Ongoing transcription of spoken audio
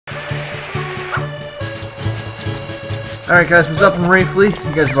Alright guys, what's up? I'm Rayfleet.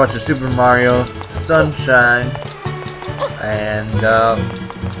 You guys are watching Super Mario Sunshine. And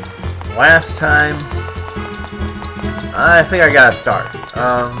last time I think I got a star.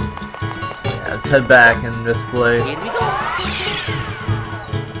 Yeah, let's head back in this place.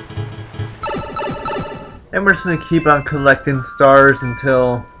 And we're just gonna keep on collecting stars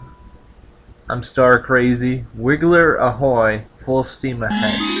until I'm star crazy. Wiggler ahoy, full steam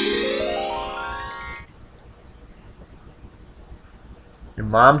ahead. Your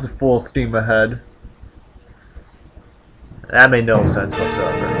mom's a full steam ahead. That made no sense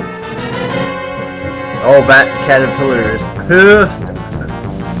whatsoever. Oh, that caterpillar is pissed.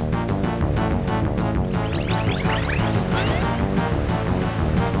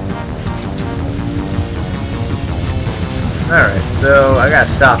 Alright, so I gotta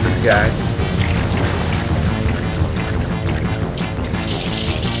stop this guy.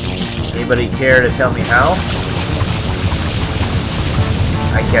 Anybody care to tell me how?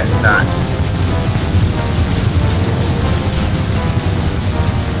 I guess not.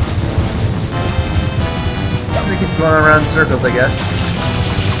 I'm gonna keep going around in circles, I guess.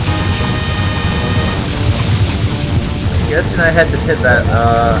 I'm guessing I had to hit that,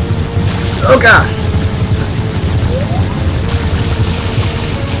 oh gosh!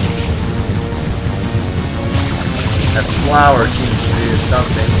 That flower seems to do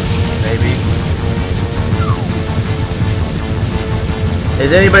something, maybe.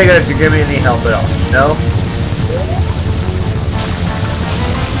 Is anybody going to give me any help at all? No?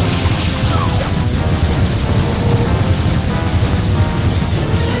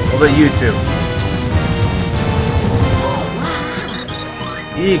 What about you two?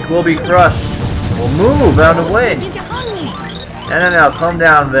 Eek, we'll be crushed. We'll move out of the way. No, calm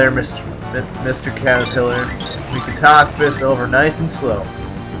down there, Mr. Caterpillar. We can talk this over nice and slow.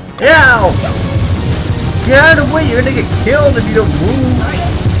 Ow! Get out of the way, you're gonna get killed if you don't move!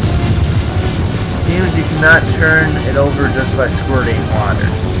 Seems you cannot turn it over just by squirting water.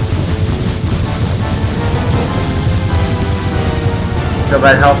 So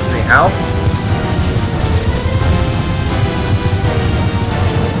that helps me out?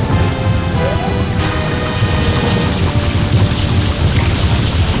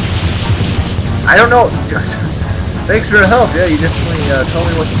 I don't know. Thanks for the help. Yeah, you definitely told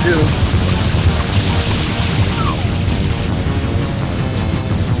me what to do.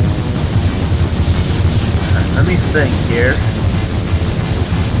 Let me think here.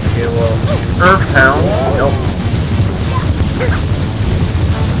 Okay, well, Earth Pound. Nope.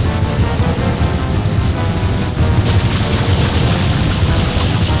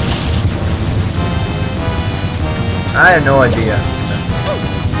 I have no idea.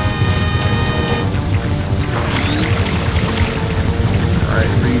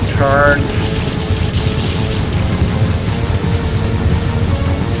 Alright, recharge.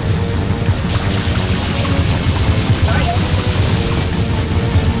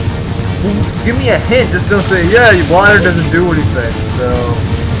 Give me a hint, just don't say, yeah, your water doesn't do anything, so...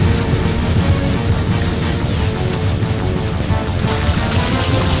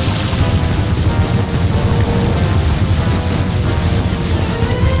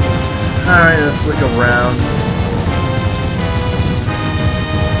 Alright, let's look around.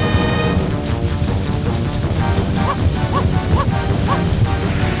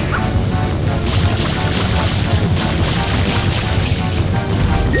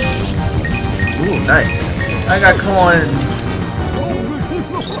 Nice. I got coins.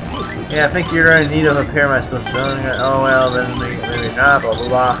 Yeah, I think you're in need of a pair of my spells. Oh well, then maybe not. Blah blah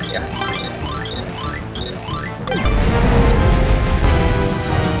blah. Yeah.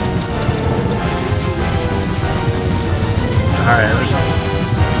 All right, let's.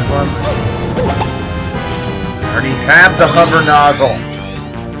 Already have the hover nozzle.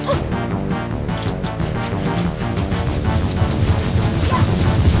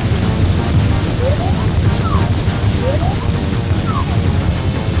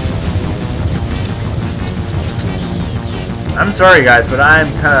 I'm sorry guys, but I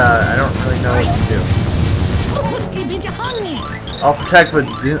don't really know what to do. I'll protect with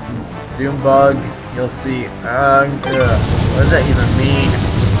Doom Bug, you'll see. What does that even mean?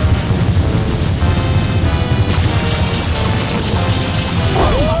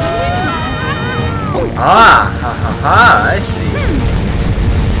 Ah, I see.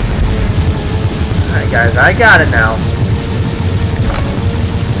 Alright guys, I got it now.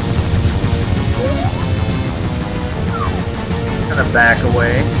 Gonna back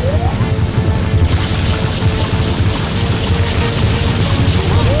away.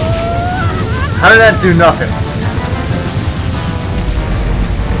 How did that do nothing?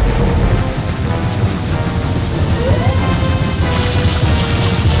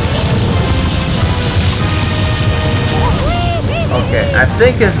 I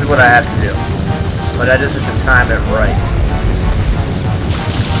think this is what I have to do, but I just have to time it right.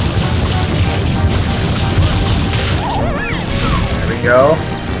 There we go.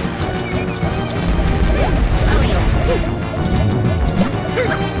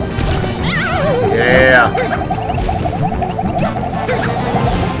 Yeah.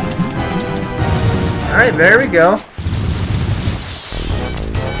 Alright, there we go.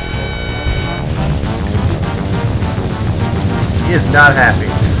 He is not happy.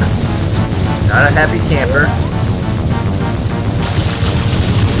 Not a happy camper.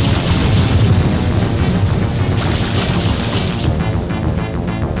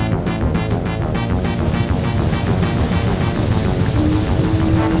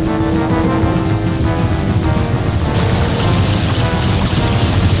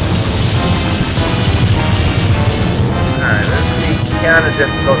 Alright, this would be kind of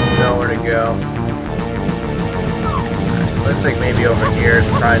difficult to know where to go. Looks like maybe over here is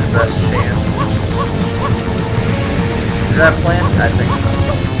probably the best chance. Is that planned? I think so.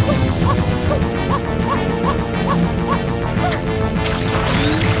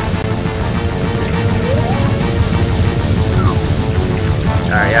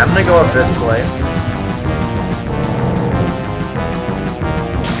 Alright, yeah, I'm gonna go with this place.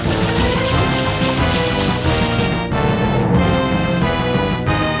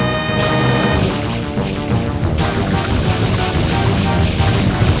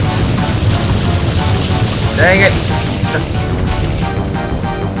 Dang it!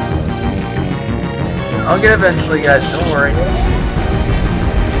 I'll get it eventually, guys, don't worry.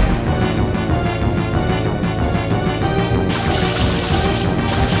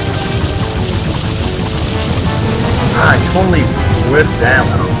 Ah, I totally whiffed that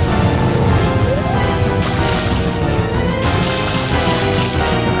one.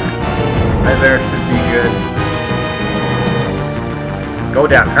 Right there should be good. Go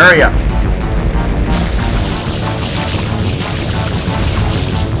down, hurry up!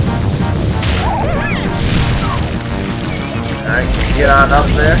 Alright, can you get on up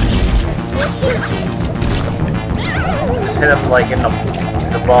there? Just hit him like in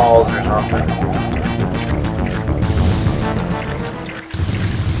the balls or something.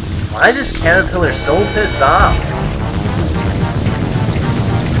 Why is this caterpillar so pissed off?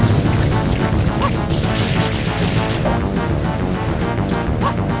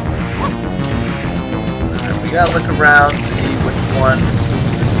 Alright, we gotta look around, see which one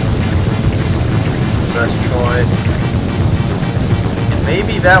is the best choice.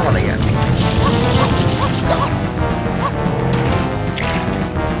 Maybe that one again.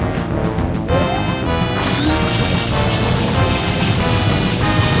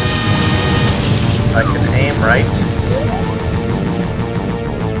 I can aim right.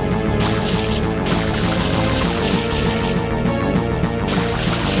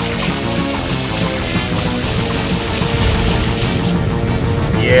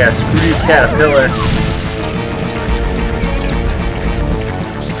 Yeah, screw you, caterpillar.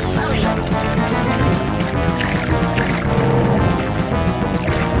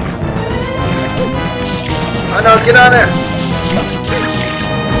 Oh no, get on there!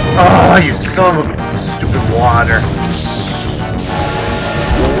 Oh, you son of a stupid water.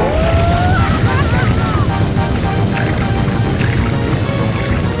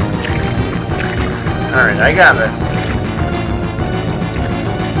 Alright, I got this.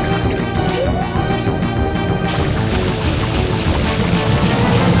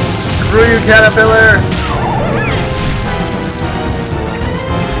 Screw you, caterpillar!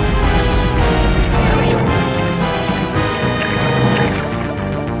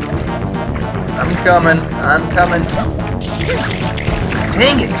 I'm coming.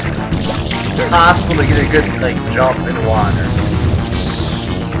 Dang it! It's impossible to get a good, like, jump in water.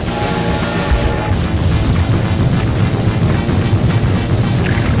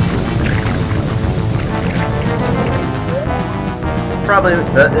 Probably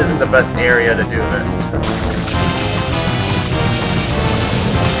that isn't the best area to do this.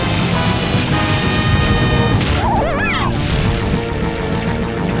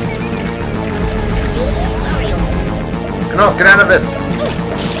 No, get out of this!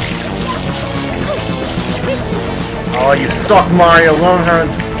 Oh, you suck, Mario! Learn how to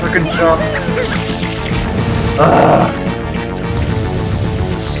frickin' jump. Ugh.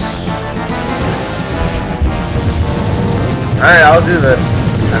 Alright, I'll do this.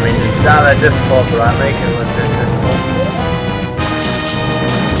 I mean, it's not that difficult, but I make it look difficult.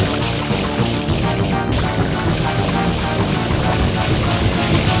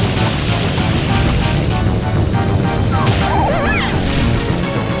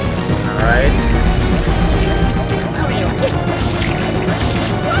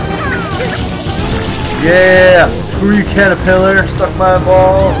 Yeah! Screw you, Caterpillar! Suck my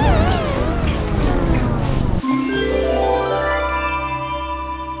balls!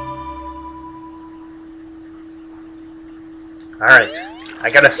 Alright, I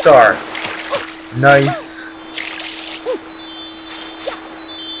got a star. Nice.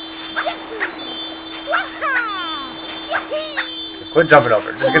 Quit jumping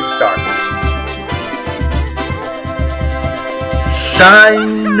over, just get the star.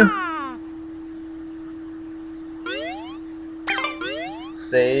 Shine!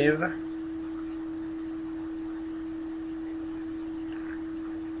 Save. I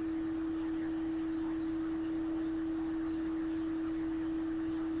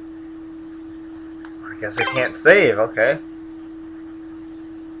guess I can't save, okay.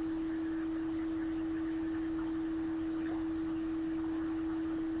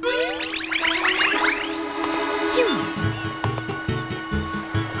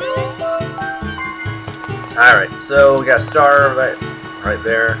 Alright, so we got a star right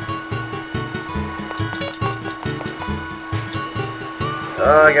there.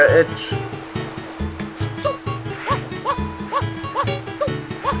 Oh, I got an itch.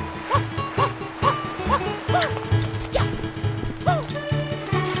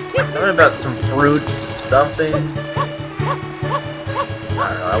 Something about some fruits, something. I don't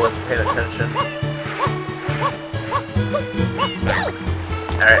know, I wasn't paying attention.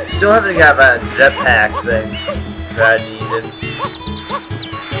 Alright, still haven't got that jetpack thing that I needed.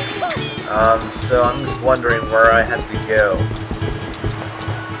 So I'm just wondering where I have to go.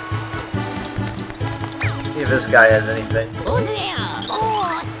 See if this guy has anything.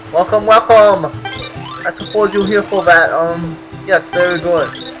 Welcome, welcome! I suppose you're here for that, yes, very good.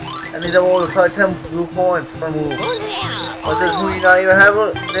 That means I will collect 10 blue coins from you. What's this, who you not even have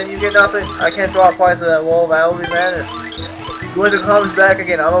it? Then you get nothing? I can't drop price of that wall, that will be madness. When it comes back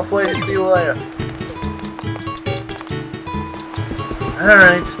again, I'm gonna play to see you later.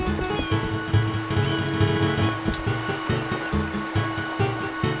 Alright.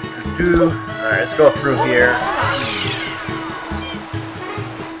 Alright, let's go through here.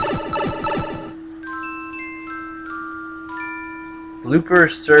 Blooper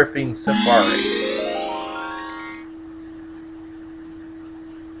Surfing Safari.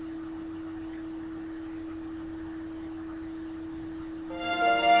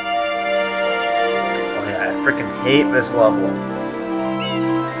 Oh yeah, I freaking hate this level.